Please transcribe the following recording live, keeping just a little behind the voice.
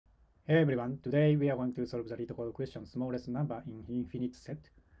Hey everyone, today we are going to solve the LeetCode question smallest number in infinite set.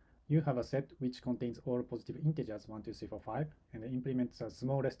 You have a set which contains all positive integers 1, 2, 3, 4, 5 and implements the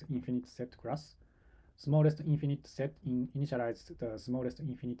smallest infinite set class. Smallest infinite set initializes the smallest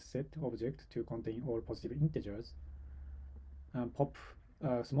infinite set object to contain all positive integers. Pop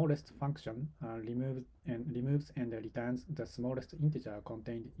smallest function removes and returns the smallest integer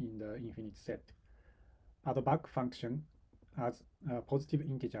contained in the infinite set. Add back function adds a positive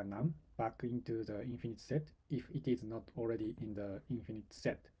integer num back into the infinite set if it is not already in the infinite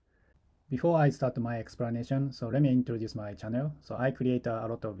set. Before I start my explanation, so let me introduce my channel. So I create a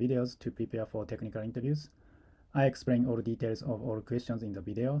lot of videos to prepare for technical interviews. I explain all details of all questions in the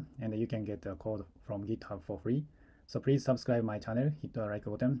video, and you can get the code from GitHub for free. So please subscribe my channel, hit the like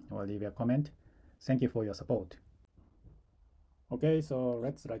button, or leave a comment. Thank you for your support. Okay, so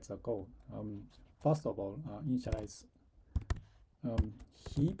let's write the code. First of all, initialize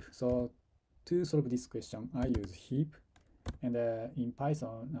heap. So to solve this question, I use heap. And in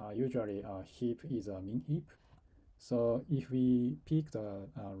Python, usually heap is a min heap. So if we pick the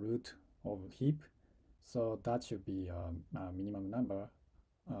root of heap, so that should be a minimum number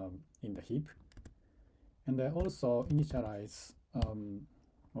in the heap. And also initialize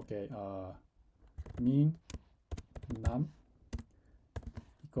min num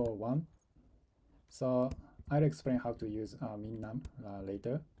equal 1. So I'll explain how to use min num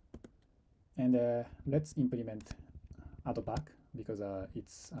later. And let's implement add back because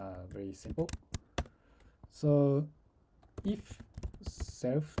it's very simple. So if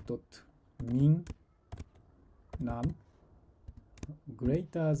self dot min num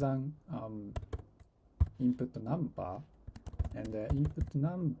greater than input number and input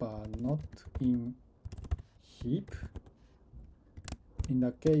number not in heap, in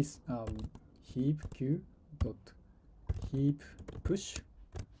the case heap q dot heap push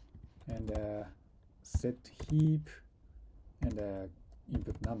and set heap and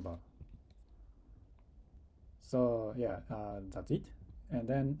input number. So yeah, that's it. And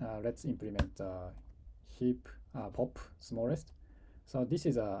then let's implement heap pop smallest. So this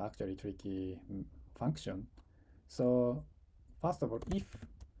is actually tricky function. So first of all, if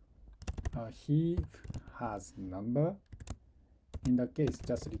heap has number, in the case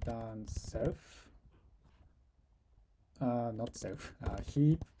just return self, not self,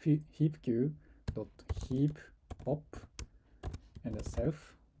 heap q dot heap pop and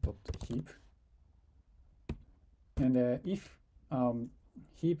self dot heap. And if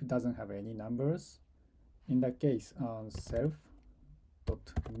heap doesn't have any numbers, in that case self dot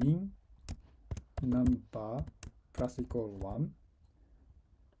min number plus equal 1,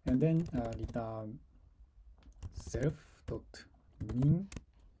 and then return self dot min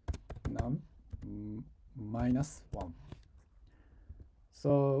num minus 1.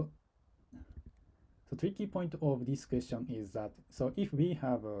 So the tricky point of this question is that, so if we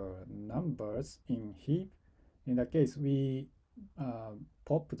have numbers in heap, in that case we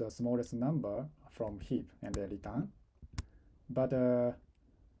pop the smallest number from heap and return. But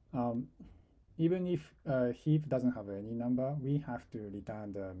even if heap doesn't have any number, we have to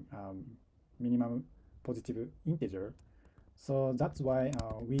return the minimum positive integer. So that's why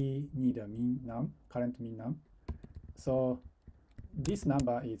we need a min num, current min num. So this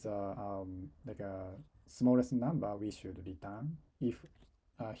number is like a smallest number we should return if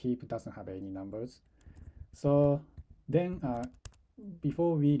heap doesn't have any numbers. So then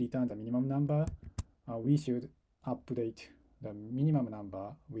before we return the minimum number, we should update the minimum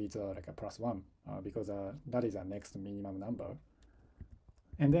number with like a +1 because that is the next minimum number.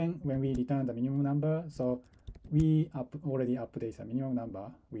 And then when we return the minimum number, so we already update the minimum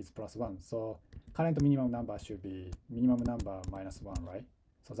number with +1. So current minimum number should be minimum number -1, right?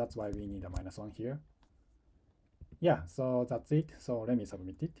 So that's why we need a -1 here. Yeah, so that's it. So let me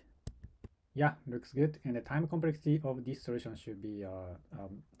submit it. Yeah, looks good. And the time complexity of this solution should be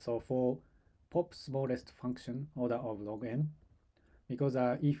so for pop smallest function order of log n, because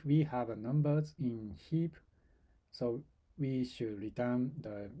if we have numbers in heap, so we should return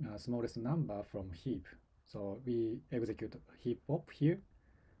the smallest number from heap. So we execute heap pop here.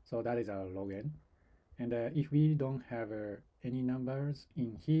 So that is a log n. And if we don't have any numbers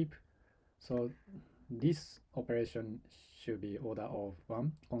in heap, so this operation should be order of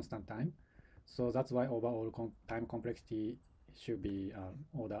 1 constant time. So that's why overall time complexity should be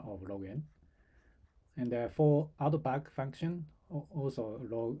order of log n. And for add back function, also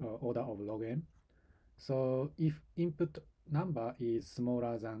order of log n. So if input number is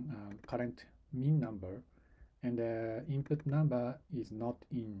smaller than current min number, and the input number is not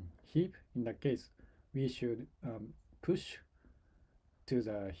in heap, in that case, we should push to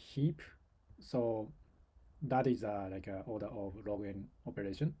the heap. So that is like a order of log n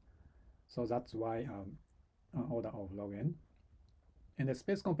operation. So that's why order of log n. And the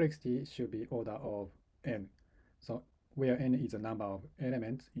space complexity should be order of n. So where n is the number of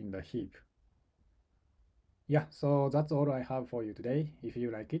elements in the heap. Yeah, so that's all I have for you today. If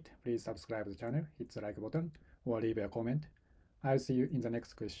you like it, please subscribe to the channel, hit the like button, or leave a comment. I'll see you in the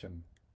next question.